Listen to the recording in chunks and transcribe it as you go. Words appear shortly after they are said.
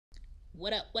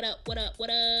What up, what up, what up, what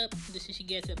up? This is She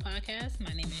Gets It Podcast.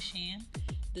 My name is Shan.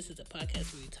 This is a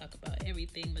podcast where we talk about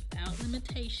everything without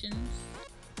limitations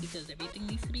because everything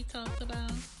needs to be talked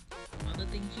about. All the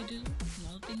things you do and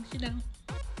all the things you don't.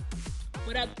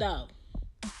 What up, though?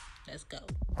 Let's go.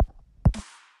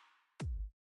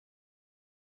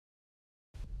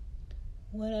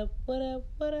 What up, what up,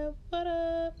 what up, what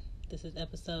up? This is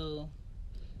episode,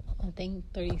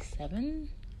 37,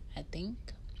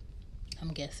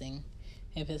 I'm guessing.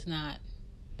 If it's not,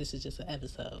 this is just an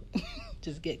episode.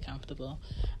 Just get comfortable.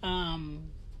 I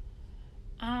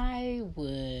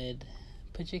would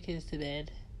put your kids to bed,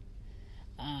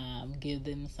 give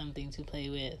them something to play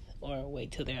with, or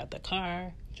wait till they're at the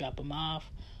car, drop them off,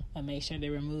 or make sure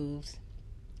they're removed.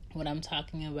 What I'm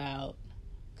talking about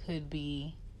could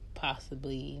be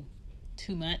possibly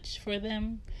too much for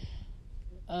them,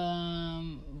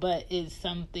 but it's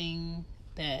something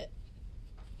that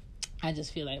I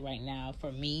just feel like right now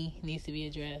for me needs to be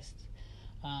addressed,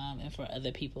 and for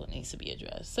other people it needs to be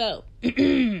addressed. So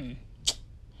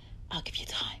I'll give you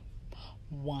time.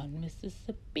 1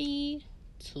 Mississippi,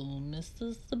 2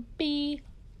 Mississippi,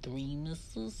 3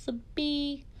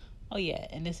 Mississippi. Oh yeah,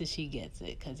 and this is She Gets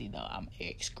It because I'm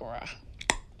extra.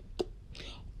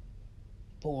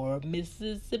 4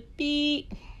 Mississippi.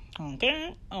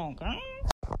 Okay. All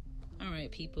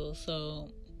right, people. So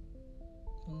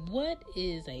what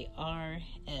is a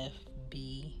RFBS?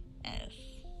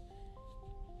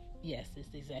 Yes,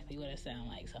 it's exactly what it sounds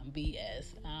like. Some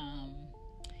BS.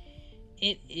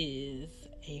 It is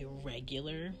a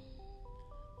regular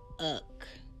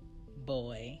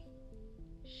boy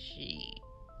she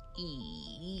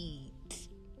eat.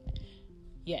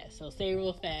 Yeah, so say it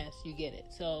real fast, you get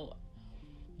it. So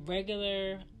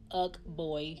regular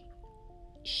boy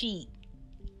she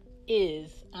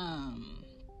is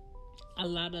a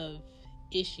lot of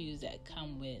issues that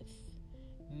come with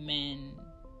men,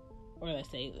 or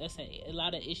let's say a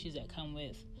lot of issues that come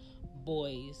with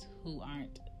boys who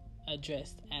aren't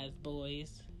addressed as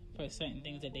boys for certain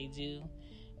things that they do,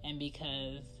 and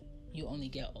because you only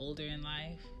get older in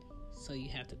life, so you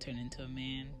have to turn into a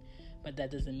man, but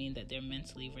that doesn't mean that they're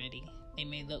mentally ready. They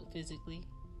may look physically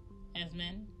as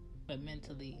men, but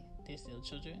mentally they're still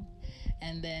children,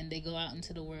 and then they go out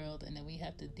into the world, and then we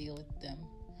have to deal with them.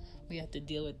 We have to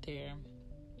deal with their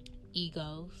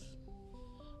egos,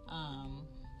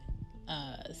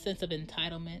 sense of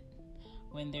entitlement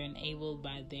when they're enabled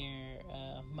by their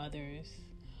mothers,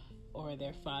 or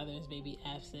their fathers may be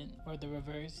absent, or the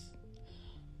reverse,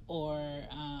 or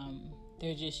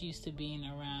they're just used to being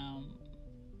around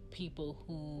people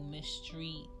who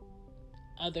mistreat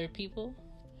other people,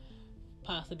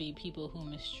 possibly people who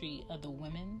mistreat other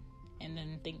women, and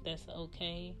then think that's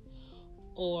okay,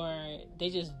 or they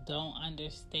just don't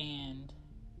understand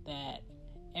that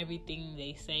everything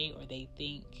they say or they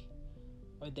think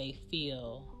or they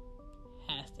feel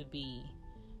has to be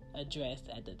addressed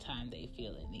at the time they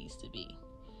feel it needs to be.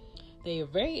 They are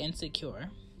very insecure,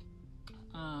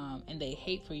 and they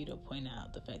hate for you to point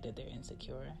out the fact that they're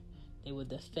insecure. They will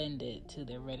defend it till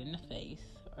they're red in the face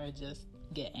or just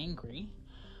get angry.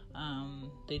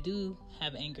 They do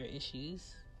have anger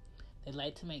issues. They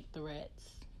like to make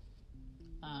threats,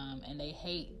 and they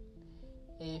hate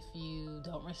if you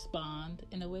don't respond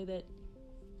in a way that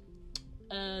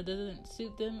doesn't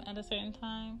suit them at a certain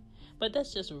time. But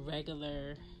that's just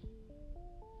regular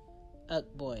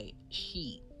boy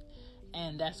sheet,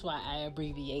 and that's why I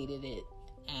abbreviated it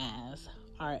as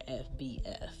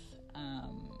RFBS.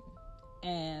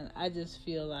 And I just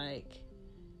feel like,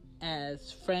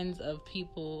 as friends of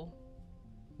people,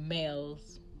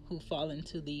 males who fall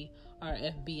into the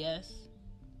RFBS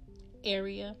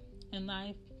area in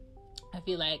life, I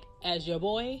feel like as your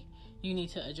boy, you need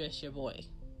to address your boy,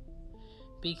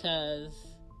 because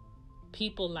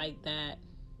people like that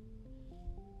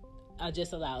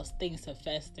just allows things to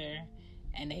fester,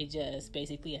 and they just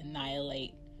basically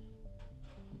annihilate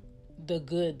the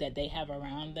good that they have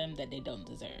around them that they don't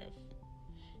deserve.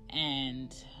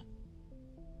 And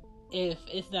if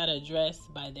it's not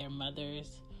addressed by their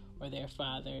mothers or their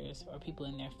fathers or people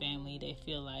in their family, they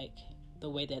feel like the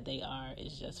way that they are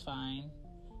is just fine,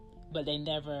 but they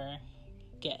never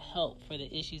get help for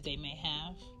the issues they may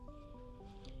have.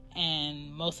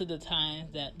 And most of the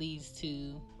times that leads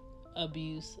to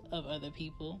abuse of other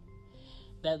people,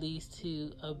 that leads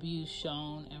to abuse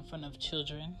shown in front of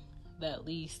children, that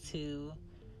leads to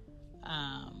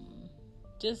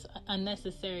just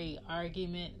unnecessary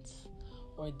arguments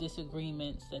or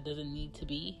disagreements that doesn't need to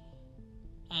be.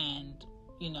 And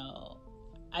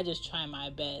I just try my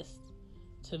best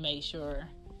to make sure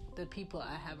the people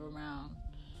I have around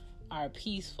are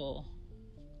peaceful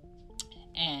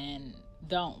and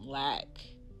don't lack,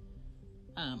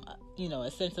 a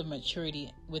sense of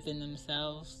maturity within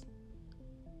themselves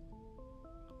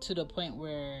to the point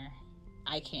where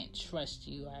I can't trust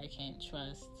you, or I can't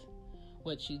trust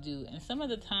what you do. And some of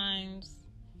the times,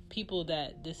 people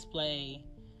that display,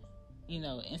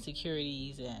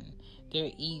 insecurities and their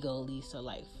ego leads to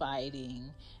like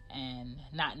fighting and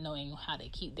not knowing how to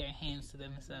keep their hands to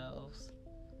themselves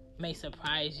may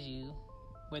surprise you,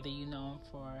 whether you know them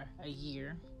for a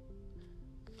year,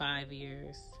 5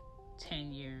 years,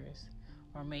 10 years,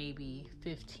 or maybe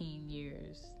 15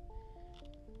 years.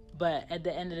 But at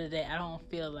the end of the day, I don't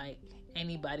feel like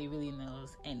anybody really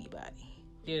knows anybody.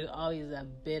 There's always a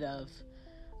bit of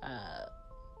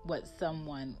what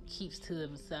someone keeps to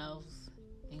themselves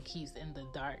and keeps in the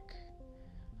dark,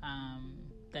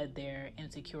 that they're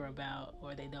insecure about,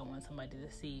 or they don't want somebody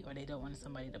to see, or they don't want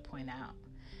somebody to point out.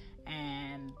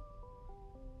 And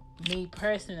me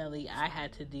personally, I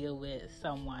had to deal with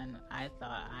someone I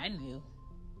thought I knew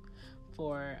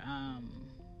for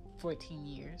 14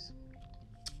 years.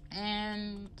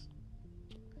 And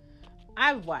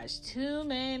I've watched too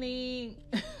many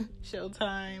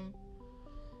Showtime,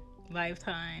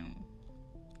 Lifetime,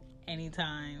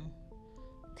 Anytime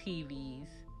TVs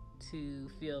to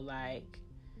feel like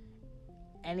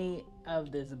any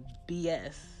of this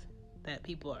BS that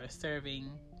people are serving,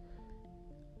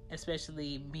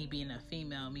 especially me being a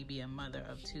female, me being a mother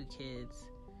of 2 kids,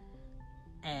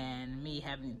 and me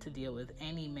having to deal with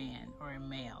any man or a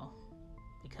male.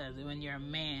 Because when you're a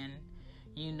man,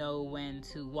 you know when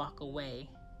to walk away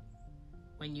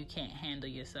when you can't handle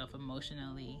yourself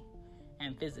emotionally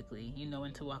and physically. You know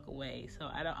when to walk away. So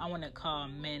I want to call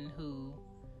men who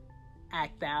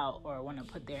act out or want to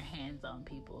put their hands on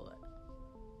people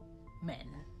men.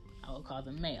 I would call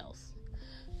them males.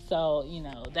 So,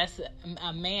 that's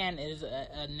a man is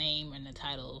a name and a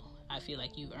title I feel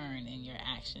like you earn in your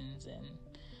actions and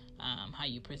how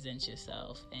you present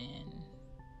yourself and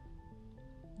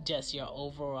just your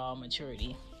overall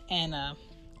maturity. And a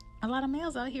lot of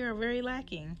males out here are very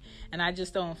lacking. And I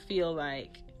just don't feel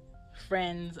like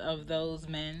friends of those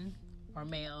men or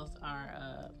males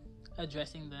are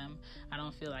addressing them. I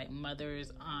don't feel like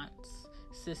mothers, aunts,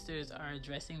 sisters are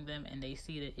addressing them, and they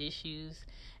see the issues,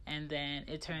 and then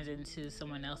it turns into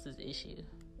someone else's issue.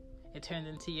 It turns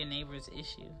into your neighbor's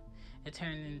issue. It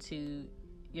turns into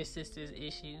your sister's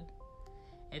issue.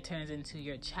 It turns into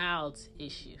your child's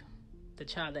issue, the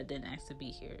child that didn't ask to be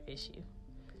here issue.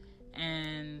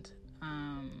 And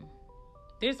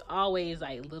there's always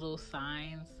like little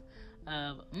signs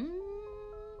of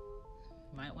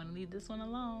might want to leave this one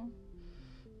alone.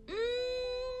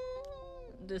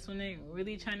 This one ain't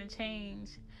really trying to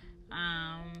change.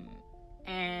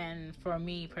 And for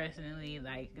me personally,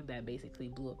 like, that basically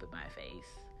blew up in my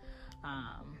face.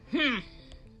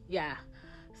 Yeah.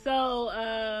 So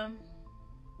I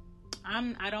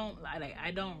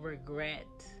don't regret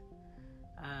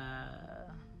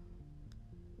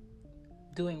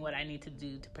doing what I need to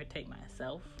do to protect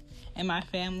myself and my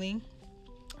family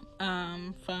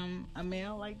from a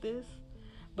male like this.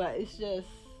 But it's just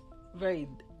very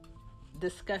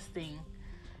disgusting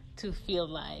to feel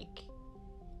like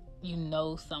you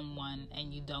know someone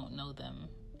and you don't know them,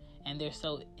 and they're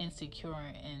so insecure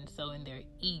and so in their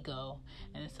ego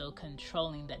and so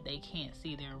controlling that they can't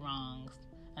see their wrongs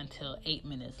until 8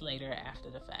 minutes later after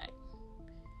the fact,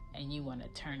 and you want to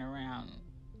turn around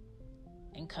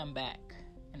and come back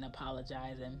and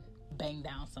apologize and bang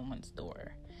down someone's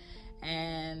door.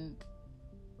 And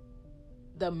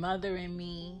the mother in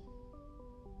me,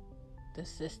 the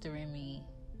sister in me,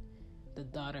 the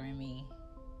daughter in me,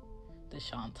 the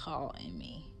Chantal in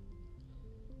me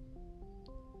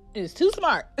is too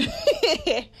smart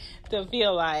to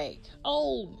feel like,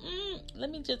 let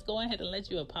me just go ahead and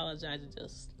let you apologize and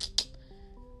just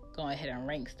go ahead and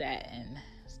rank stat and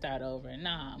start over.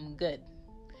 Nah, I'm good.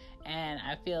 And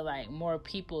I feel like more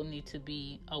people need to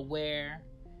be aware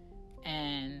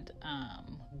and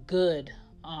good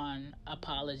on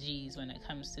apologies when it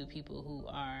comes to people who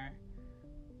are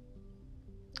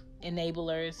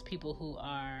enablers, people who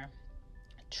are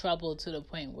troubled to the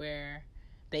point where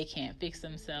they can't fix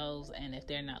themselves, and if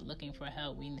they're not looking for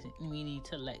help, we need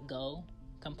to let go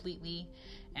completely.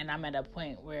 And I'm at a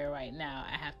point where right now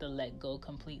I have to let go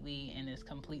completely, and it's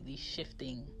completely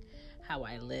shifting how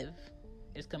I live.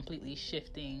 It's completely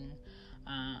shifting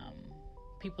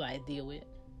people I deal with,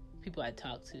 people I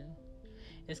talk to.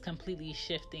 It's completely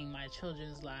shifting my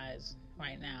children's lives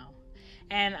right now.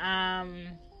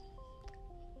 And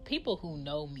people who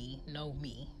know me.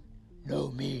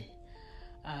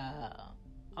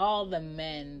 All the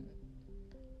men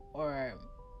or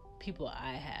people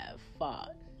I have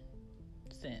fought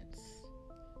since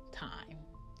time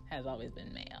has always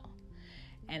been male.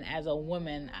 And as a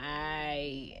woman,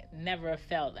 I never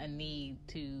felt a need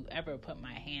to ever put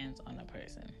my hands on a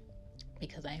person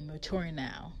because I am mature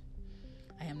now.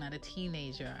 I am not a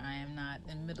teenager. I am not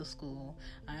in middle school.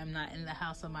 I am not in the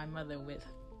house of my mother with,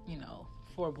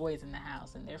 4 boys in the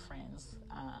house and their friends.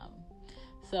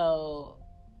 So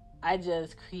I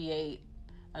just create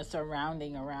a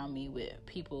surrounding around me with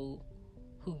people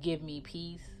who give me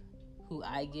peace, who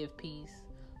I give peace,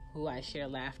 who I share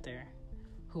laughter,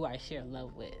 who I share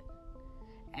love with.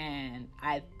 And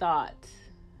I thought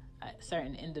a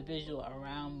certain individual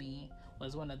around me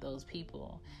was one of those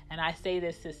people. And I say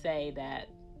this to say that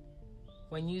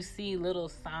when you see little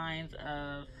signs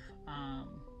of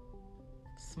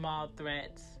small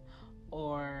threats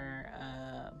or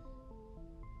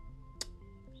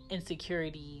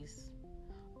insecurities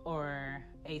or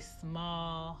a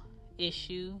small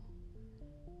issue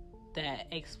that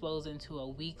explodes into a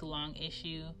week-long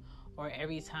issue, or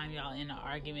every time y'all in an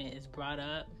argument is brought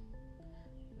up,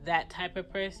 that type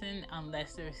of person,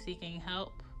 unless they're seeking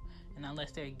help and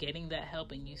unless they're getting that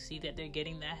help and you see that they're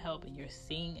getting that help and you're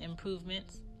seeing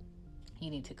improvements, you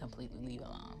need to completely leave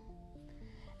alone.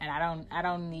 And I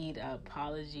don't need an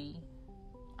apology.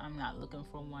 I'm not looking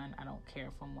for one. I don't care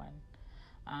for one.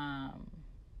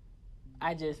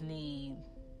 I just need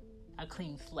a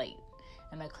clean slate.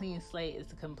 And a clean slate is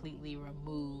to completely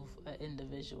remove an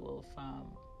individual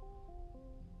from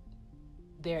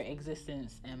their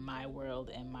existence in my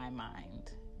world and my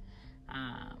mind.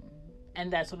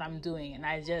 And that's what I'm doing. And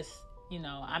I just,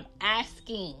 I'm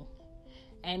asking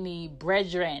any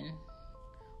brethren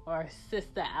or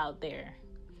sister out there,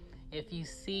 if you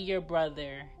see your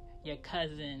brother, your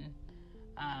cousin,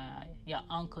 your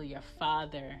uncle, your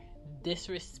father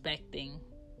disrespecting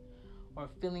or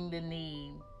feeling the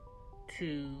need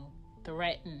to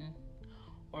threaten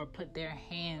or put their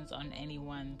hands on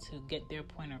anyone to get their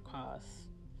point across,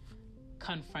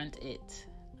 confront it,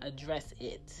 address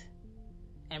it,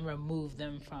 and remove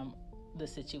them from the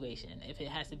situation. If it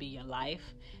has to be your life,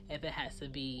 if it has to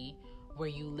be where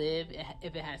you live,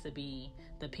 if it has to be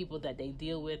the people that they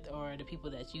deal with or the people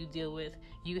that you deal with,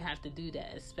 you have to do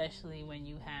that, especially when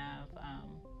you have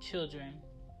children.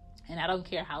 And I don't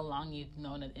care how long you've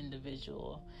known an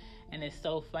individual. And it's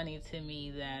so funny to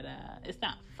me that it's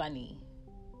not funny,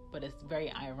 but it's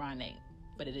very ironic,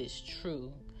 but it is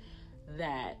true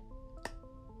that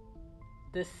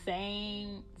the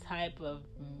same type of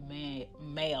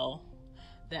male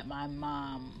that my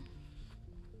mom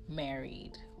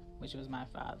married, which was my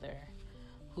father,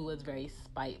 who was very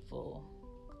spiteful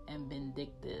and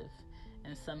vindictive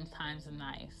and sometimes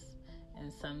nice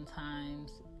and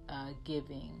sometimes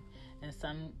giving and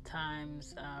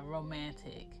sometimes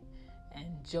romantic and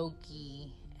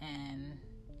jokey and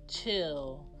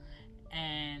chill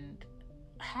and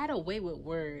had a way with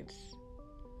words,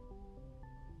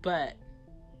 but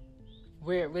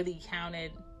where it really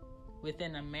counted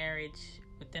within a marriage,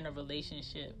 within a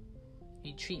relationship,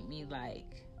 you treat me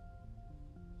like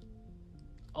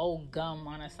old gum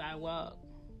on a sidewalk,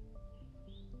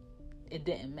 it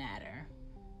didn't matter.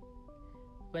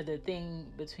 But the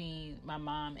thing between my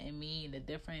mom and me, the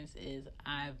difference is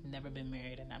I've never been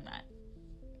married and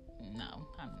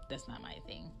that's not my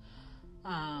thing.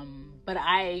 But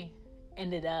I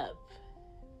ended up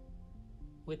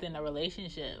within a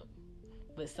relationship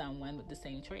with someone with the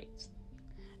same traits.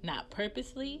 Not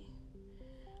purposely,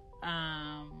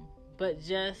 but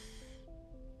just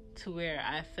to where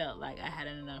I felt like I had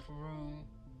enough room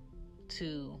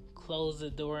to close the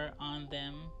door on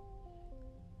them,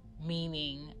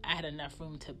 meaning I had enough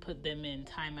room to put them in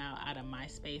timeout out of my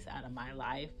space, out of my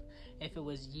life. If it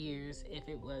was years, if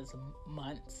it was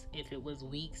months, if it was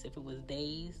weeks, if it was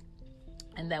days.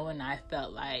 And then when I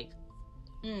felt like,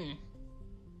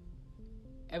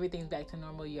 everything's back to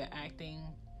normal, you're acting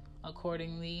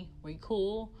accordingly, we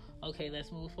cool, okay,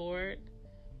 let's move forward,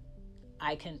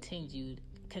 I continued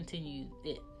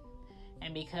it.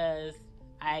 And because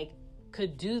I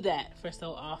could do that for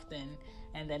so often,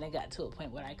 and then it got to a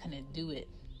point where I couldn't do it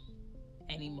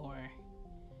anymore,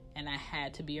 and I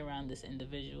had to be around this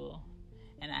individual,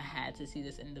 and I had to see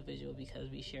this individual because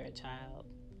we share a child,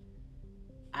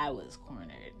 I was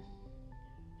cornered,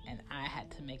 and I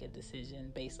had to make a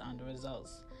decision based on the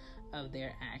results of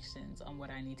their actions on what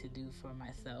I need to do for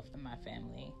myself and my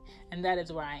family. And that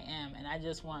is where I am. And I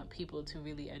just want people to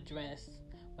really address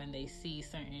when they see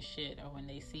certain shit, or when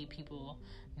they see people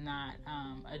not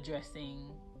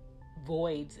addressing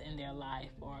voids in their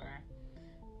life, or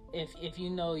if you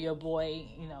know your boy,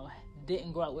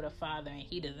 didn't grow up with a father and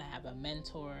he doesn't have a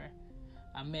mentor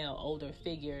a male older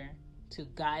figure to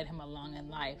guide him along in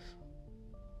life,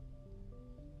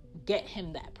 get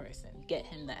him that person, get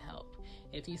him that help.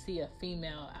 If you see a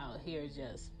female out here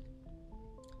just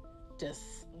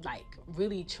like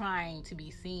really trying to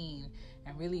be seen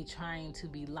and really trying to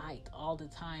be liked all the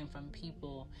time from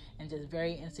people, and just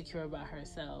very insecure about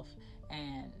herself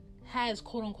and has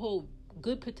quote unquote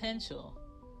good potential,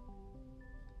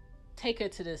 take her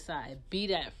to the side, be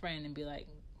that friend and be like,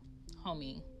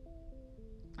 homie,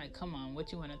 like, come on,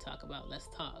 what you want to talk about? Let's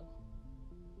talk.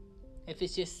 If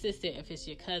it's your sister, if it's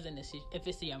your cousin, if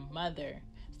it's your mother,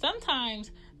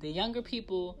 sometimes the younger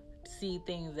people see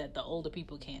things that the older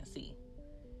people can't see.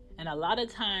 And a lot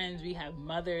of times we have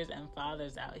mothers and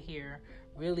fathers out here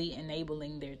really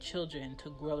enabling their children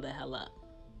to grow the hell up.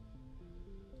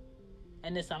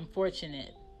 And it's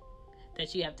unfortunate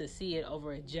that you have to see it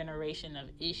over a generation of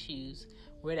issues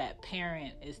where that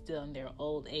parent is still in their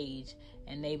old age,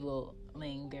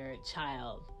 enabling their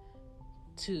child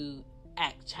to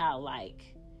act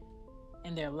childlike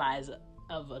in their lives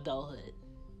of adulthood.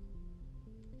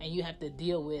 And you have to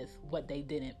deal with what they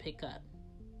didn't pick up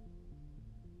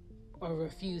or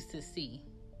refuse to see.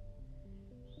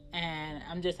 And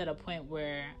I'm just at a point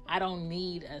where I don't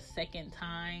need a second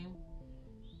time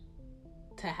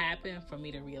to happen for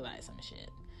me to realize some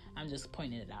shit. I'm just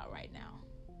pointing it out right now.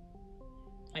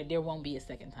 Like, there won't be a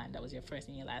second time. That was your first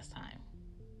and your last time.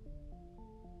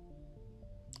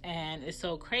 And it's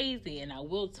so crazy. And I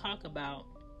will talk about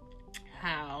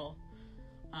how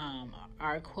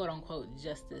our quote-unquote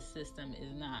justice system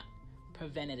is not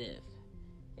preventative.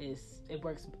 It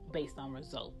works based on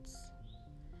results.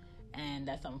 And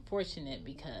that's unfortunate,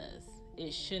 because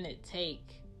it shouldn't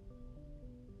take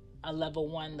a level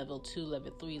 1, level 2,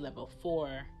 level 3, level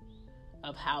 4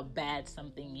 of how bad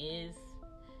something is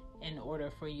in order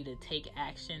for you to take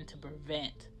action to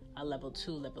prevent a level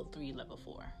 2, level 3, level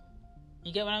 4.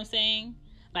 You get what I'm saying?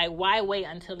 Like, why wait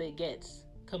until it gets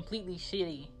completely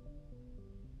shitty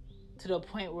to the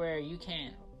point where you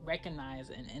can't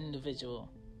recognize an individual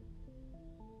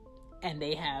and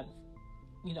they have,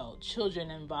 children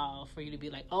involved for you to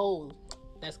be like, oh,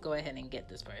 let's go ahead and get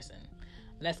this person.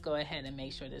 Let's go ahead and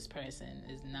make sure this person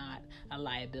is not a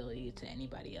liability to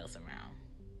anybody else around.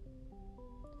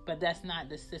 But that's not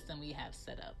the system we have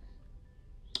set up.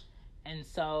 And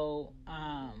so,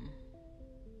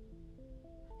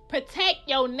 protect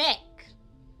your neck.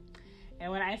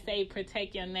 And when I say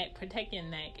protect your neck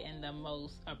in the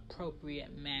most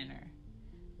appropriate manner.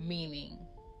 Meaning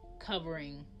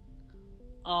covering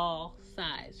all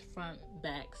sides, front,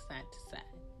 back, side to side.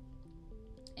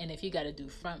 And if you got to do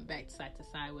front, back, side to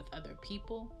side with other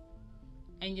people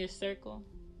in your circle,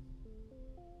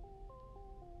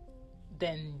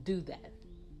 then do that.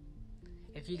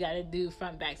 If you got to do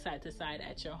front, back, side to side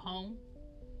at your home,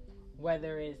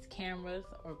 whether it's cameras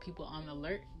or people on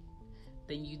alert,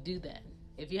 then you do that.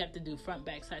 If you have to do front,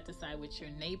 back, side to side with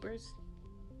your neighbors,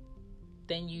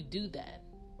 then you do that.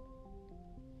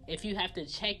 If you have to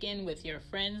check in with your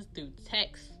friends through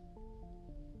text,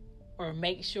 or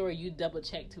make sure you double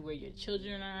check to where your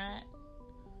children are at,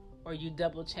 or you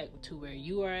double check to where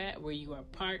you are at, where you are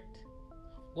parked,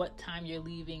 what time you're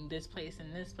leaving this place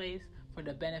and this place for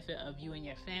the benefit of you and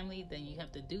your family, then you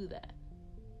have to do that.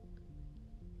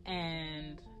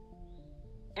 And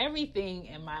everything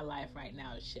in my life right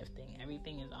now is shifting.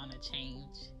 Everything is on a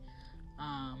change.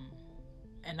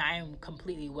 And I am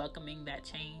completely welcoming that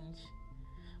change.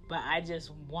 But I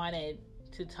just wanted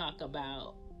to talk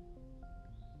about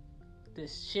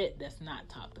this shit that's not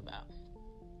talked about.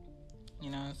 You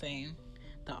know what I'm saying?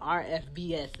 The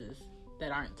RFBSs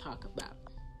that aren't talked about.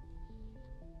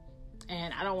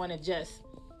 And I don't want to just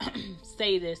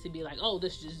say this to be like, oh,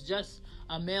 this is just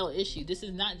a male issue. This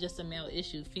is not just a male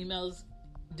issue. Females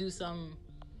do some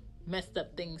messed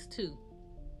up things too.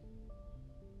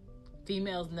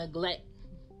 Females neglect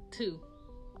too.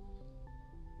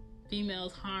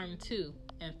 Females harm too.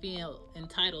 And feel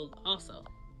entitled also.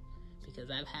 Because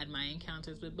I've had my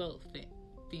encounters with both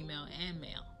female and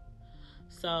male.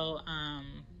 So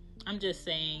I'm just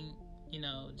saying,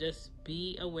 just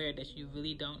be aware that you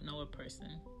really don't know a person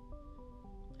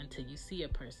until you see a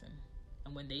person.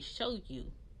 And when they show you,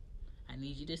 I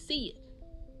need you to see it.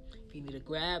 If you need to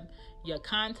grab your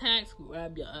contacts,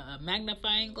 grab your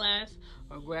magnifying glass,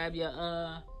 or grab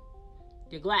your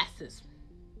glasses,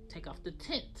 take off the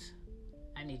tint.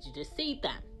 I need you to see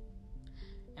them.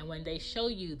 And when they show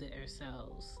you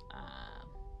themselves,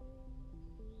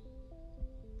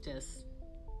 just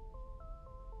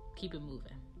keep it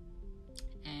moving.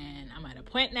 And I'm at a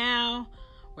point now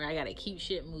where I gotta keep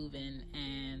shit moving.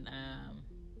 And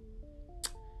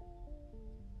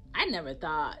I never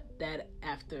thought that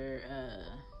after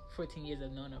 14 years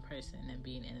of knowing a person and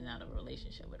being in and out of a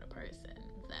relationship with a person,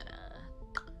 that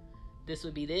this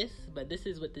would be this, but this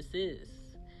is what this is.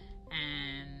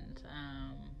 And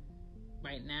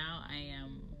right now I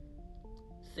am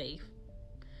safe.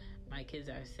 My kids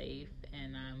are safe,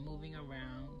 and I'm moving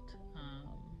around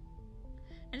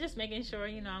and just making sure,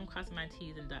 I'm crossing my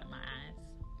T's and dotting my I's.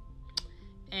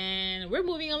 And we're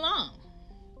moving along.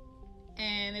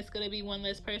 And it's going to be one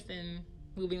less person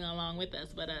moving along with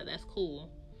us, but that's cool.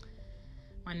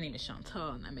 My name is Chantal,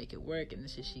 and I make it work, and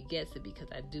she gets it, because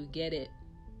I do get it.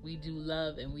 We do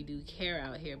love and we do care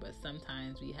out here, but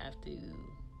sometimes we have to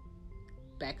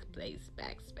backspace,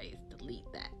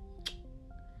 delete that,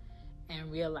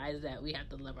 and realize that we have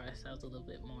to love ourselves a little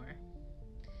bit more,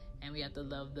 and we have to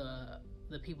love the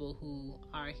people who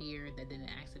are here that didn't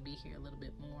ask to be here a little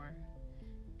bit more,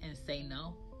 and say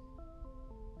no,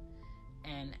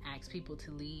 and ask people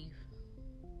to leave.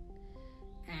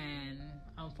 And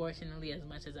unfortunately, as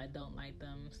much as I don't like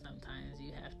them, sometimes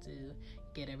you have to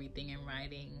get everything in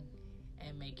writing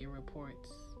and make your reports,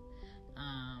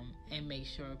 and make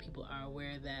sure people are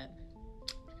aware that,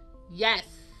 yes,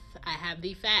 I have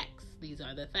the facts. These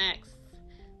are the facts.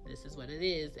 This is what it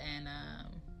is. And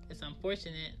it's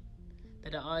unfortunate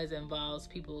that it always involves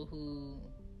people who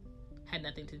had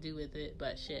nothing to do with it,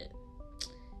 but shit,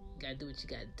 you gotta do what you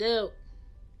gotta do.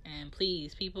 And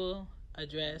please, people,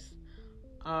 address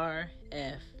RFBSs.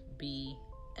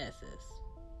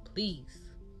 Please.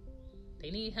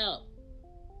 They need help.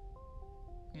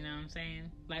 You know what I'm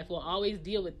saying? Life will always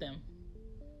deal with them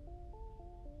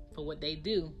for what they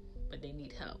do, but they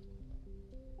need help.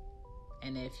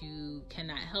 And if you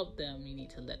cannot help them, you need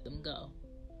to let them go.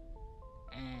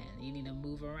 And you need to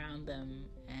move around them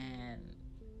and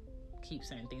keep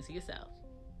certain things to yourself.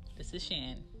 This is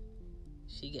Shan.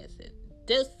 She gets it.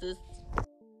 Deuces.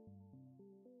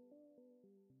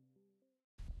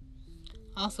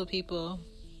 Also, people,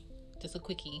 just a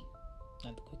quickie.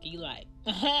 Not the quickie you like.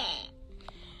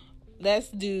 Let's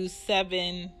do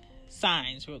 7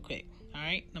 signs real quick. All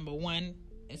right. Number 1,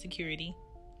 insecurity.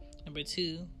 Number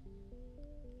 2,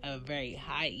 a very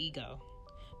high ego.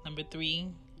 Number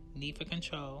 3, need for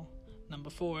control.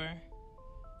 Number 4,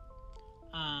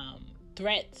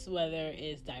 threats, whether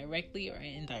it's directly or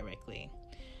indirectly.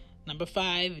 Number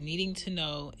 5, needing to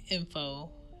know info,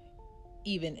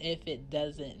 even if it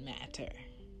doesn't matter.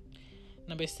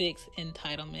 Number 6,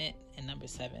 entitlement. And number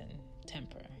 7,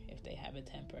 temper. If they have a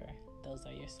temper, those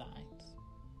are your signs.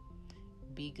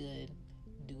 Be good.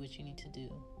 Do what you need to do.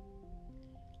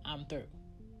 I'm through.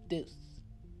 Deuce.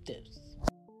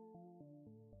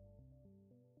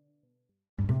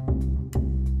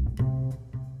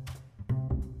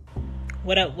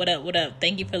 What up?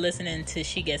 Thank you for listening to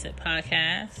She Gets It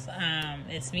podcast.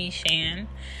 It's me, Shan.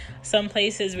 Some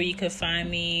places where you could find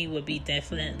me would be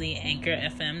definitely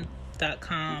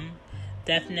anchorfm.com.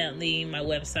 Definitely my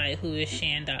website,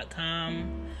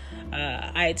 whoisshan.com.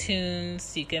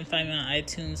 iTunes, you can find me on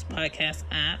iTunes podcast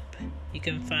app. You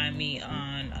can find me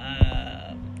on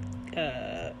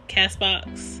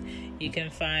Castbox. You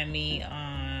can find me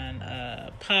on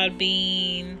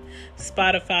Podbean,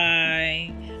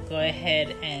 Spotify. Go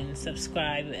ahead and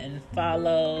subscribe and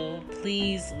follow.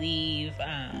 Please leave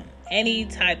any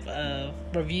type of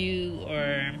review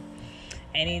or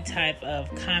any type of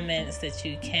comments that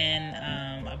you can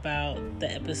about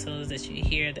the episodes that you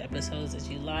hear, the episodes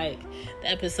that you like, the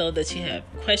episode that you have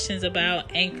questions about.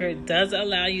 Anchor does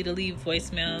allow you to leave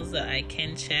voicemails that I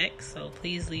can check, so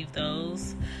please leave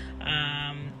those.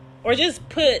 Or just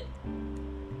put,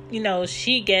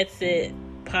 She Gets It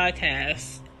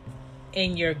podcast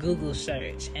in your Google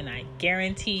search, and I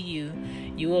guarantee you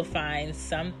will find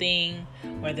something,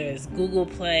 whether it's Google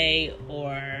Play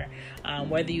or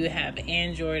whether you have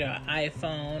Android or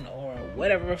iPhone or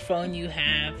whatever phone you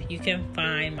have, you can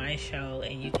find my show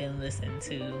and you can listen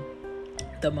to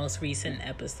the most recent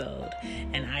episode.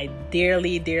 And I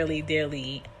dearly,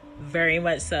 very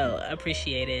much so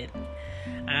appreciate it.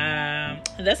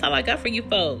 That's all I got for you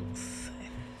folks.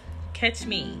 Catch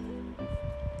me.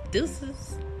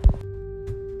 Deuces.